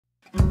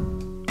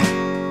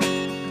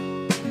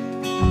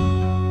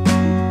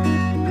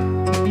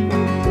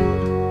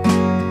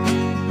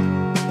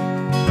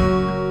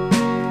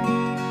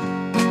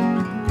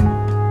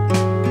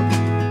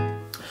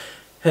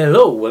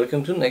Hello,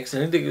 welcome to next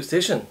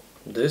degustation.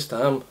 This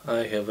time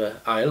I have a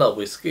Islay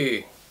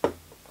whiskey,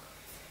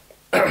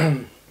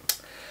 but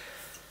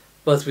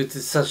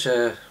with such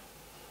a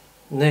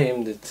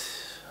name that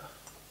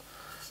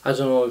I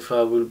don't know if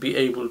I will be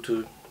able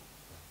to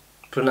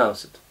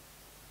pronounce it.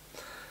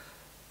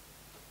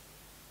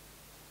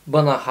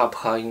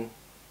 Bunnahabhain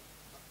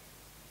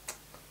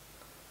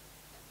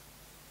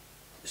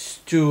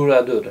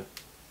Stiuireadair,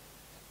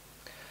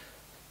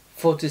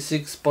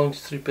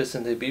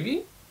 46.3%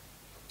 ABV.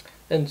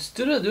 And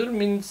stew-rahdur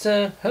means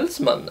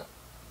helmsman.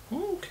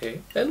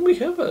 Okay, and we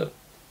have a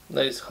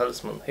nice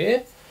helmsman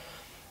here.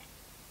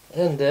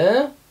 And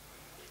there.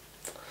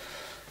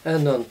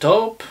 And on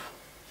top.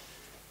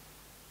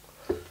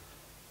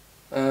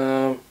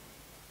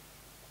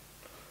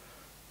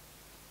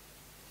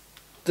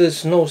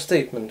 There's no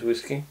statement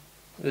whiskey.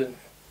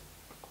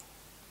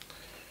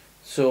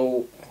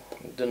 So,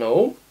 I don't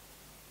know.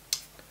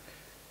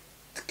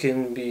 It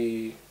can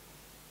be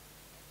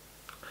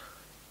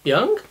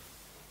young.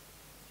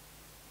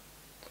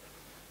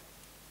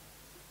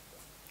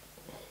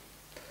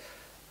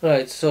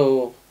 Right,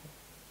 so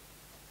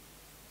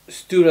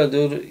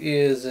stew-rahdur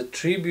is a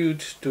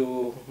tribute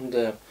to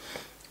the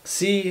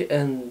sea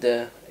and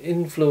the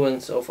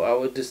influence of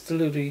our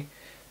distillery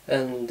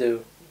and the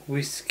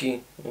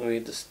whiskey we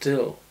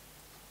distill.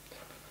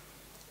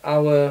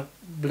 Our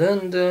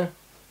blender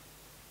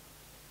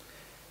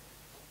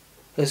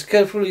has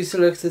carefully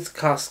selected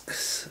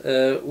casks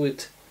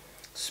with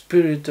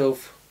spirit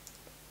of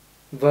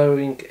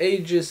varying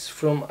ages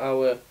from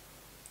our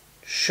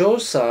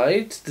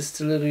shoreside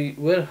distillery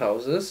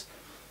warehouses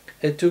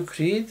to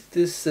create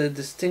this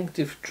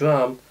distinctive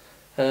dram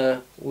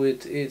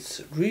with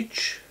its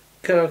rich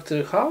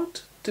character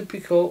heart,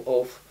 typical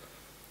of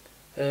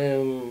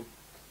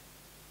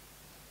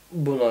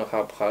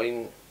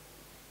Bunnahabhain.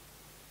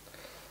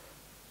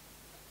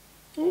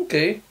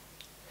 Okay,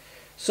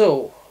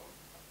 so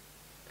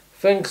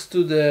thanks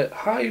to the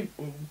high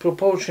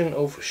proportion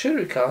of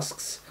sherry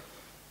casks,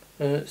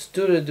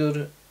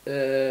 stew-rahdur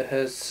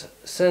has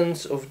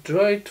sense of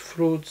dried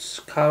fruits,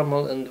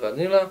 caramel and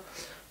vanilla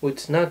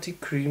with nutty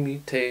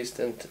creamy taste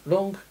and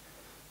long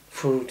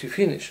fruity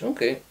finish.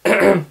 Okay,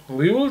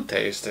 we will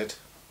taste it.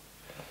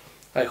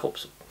 I hope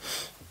so.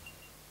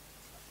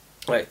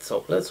 Right,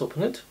 so let's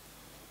open it.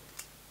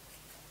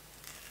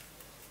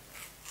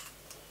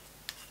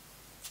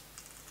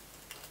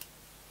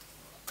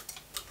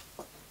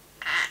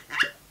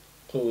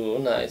 Oh,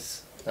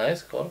 nice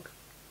cork.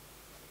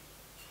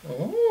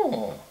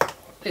 Oh,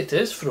 it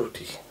is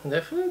fruity,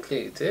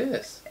 definitely it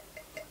is.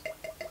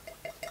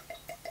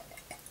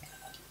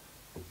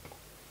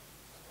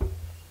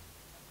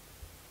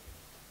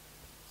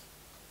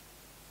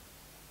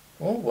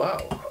 Oh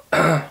wow.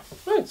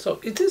 Right, so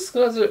it is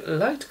rather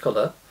light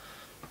color,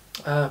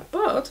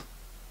 but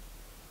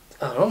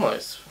aroma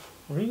is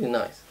really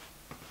nice.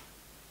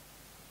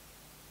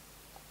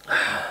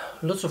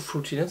 Lots of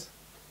fruitiness,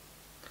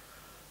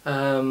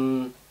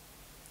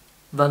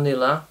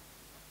 vanilla,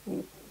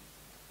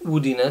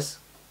 woodiness,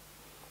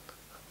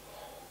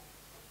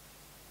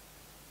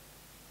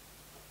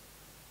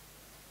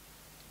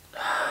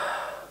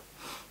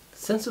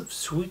 sense of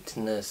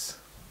sweetness,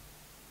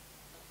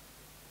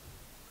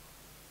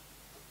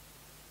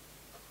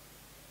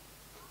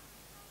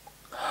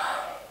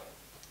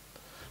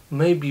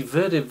 maybe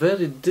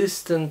very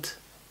distant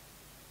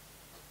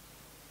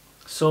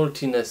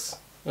saltiness,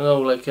 you know,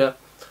 like a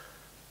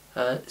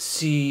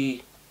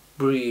sea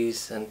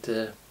breeze,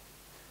 and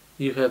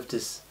you have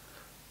this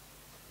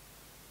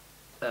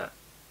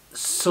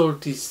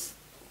salty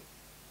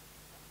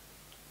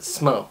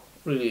smell,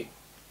 really.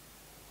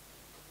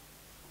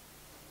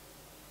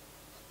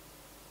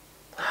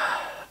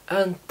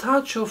 And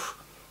touch of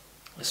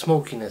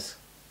smokiness.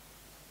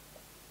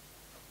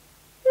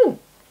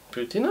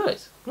 Pretty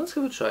nice. Let's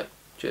give it a try.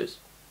 Cheers.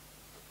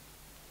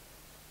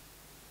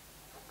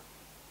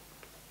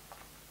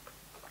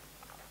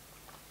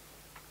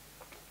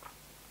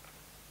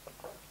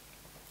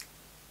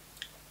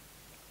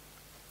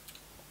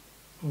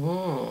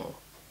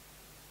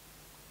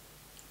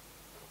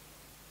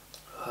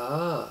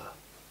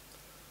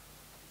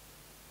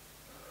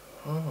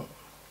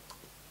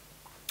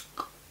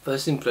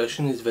 First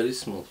impression is very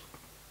smooth.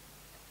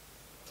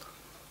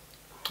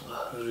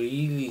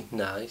 Really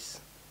nice.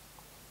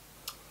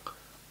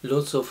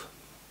 Lots of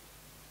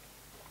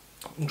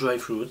dry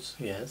fruits,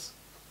 yes.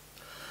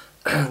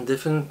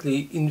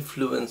 Definitely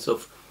influence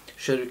of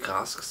sherry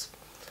casks.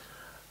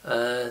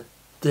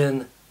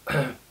 Then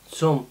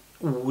some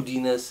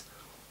woodiness,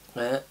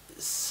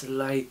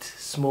 slight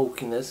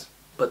smokiness,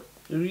 but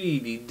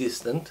really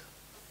distant.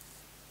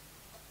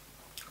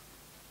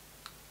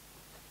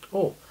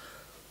 Oh,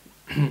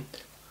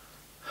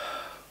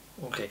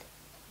 okay.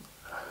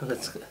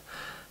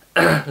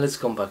 Let's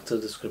come back to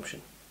the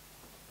description.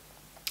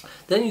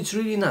 Then it's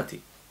really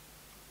nutty.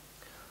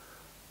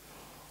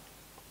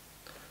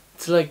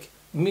 It's like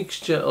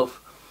mixture of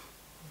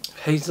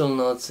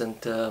hazelnuts and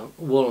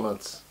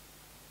walnuts.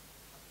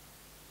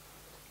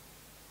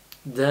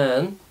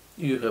 Then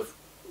you have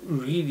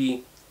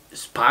really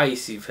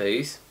spicy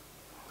face,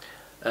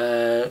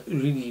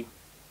 really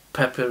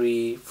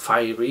peppery,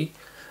 fiery.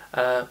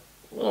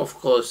 Of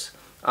course,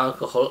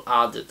 alcohol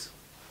added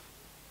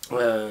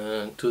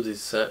to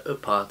this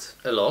part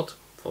a lot,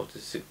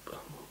 46,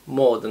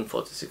 more than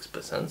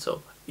 46%.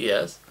 So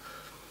yes.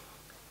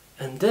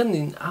 And then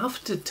in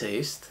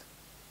aftertaste,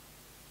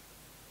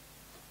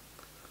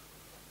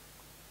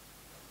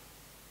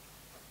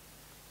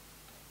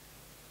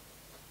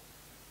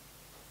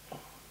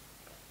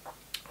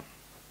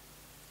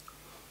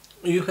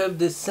 you have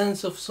this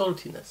sense of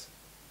saltiness.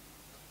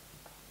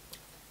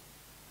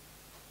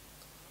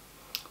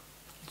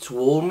 It's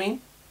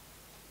warming,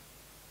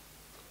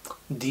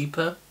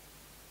 deeper,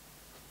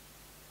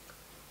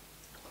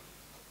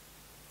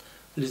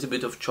 a little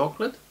bit of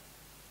chocolate,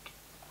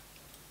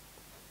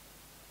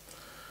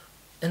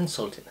 and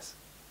saltiness.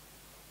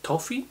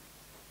 Toffee,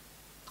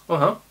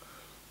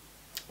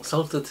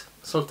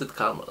 salted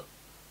caramel.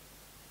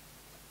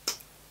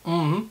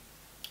 On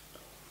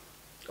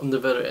the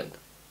very end.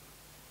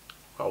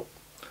 Wow,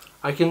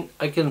 I can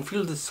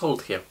feel the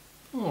salt here.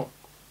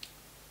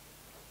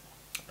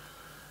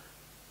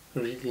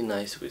 Really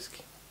nice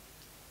whiskey.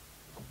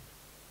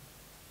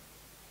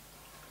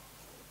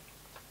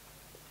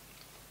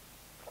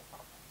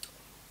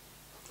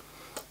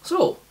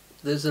 So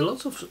there's a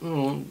lot of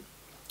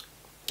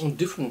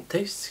different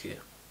tastes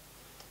here.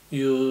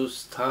 You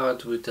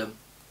start with a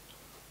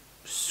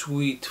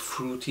sweet,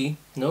 fruity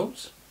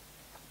notes,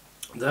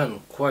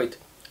 then quite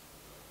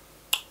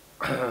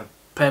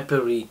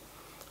peppery,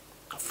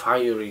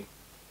 fiery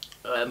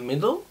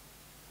middle,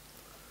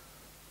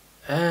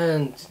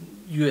 and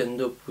you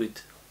end up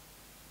with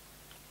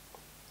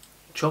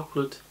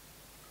chocolate,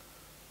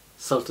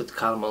 salted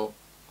caramel,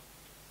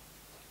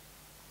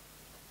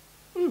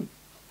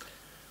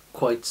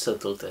 quite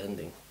settled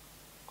ending.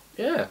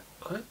 Yeah,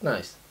 quite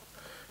nice.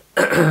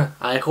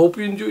 I hope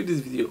you enjoyed this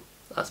video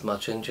as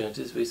much as I enjoyed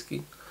this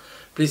whiskey.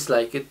 Please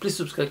like it, please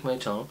subscribe my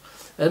channel,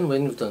 and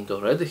when you've done it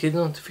already, hit the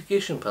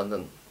notification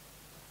button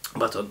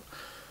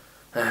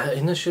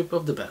in the shape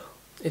of the bell.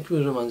 It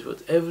will remind you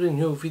of every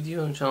new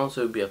video on the channel,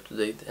 so you'll be up to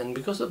date, and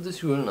because of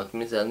this you will not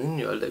miss any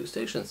new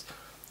degustations.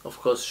 Of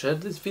course, share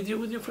this video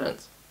with your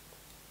friends.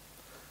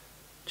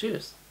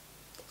 Cheers.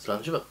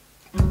 Slanjiva.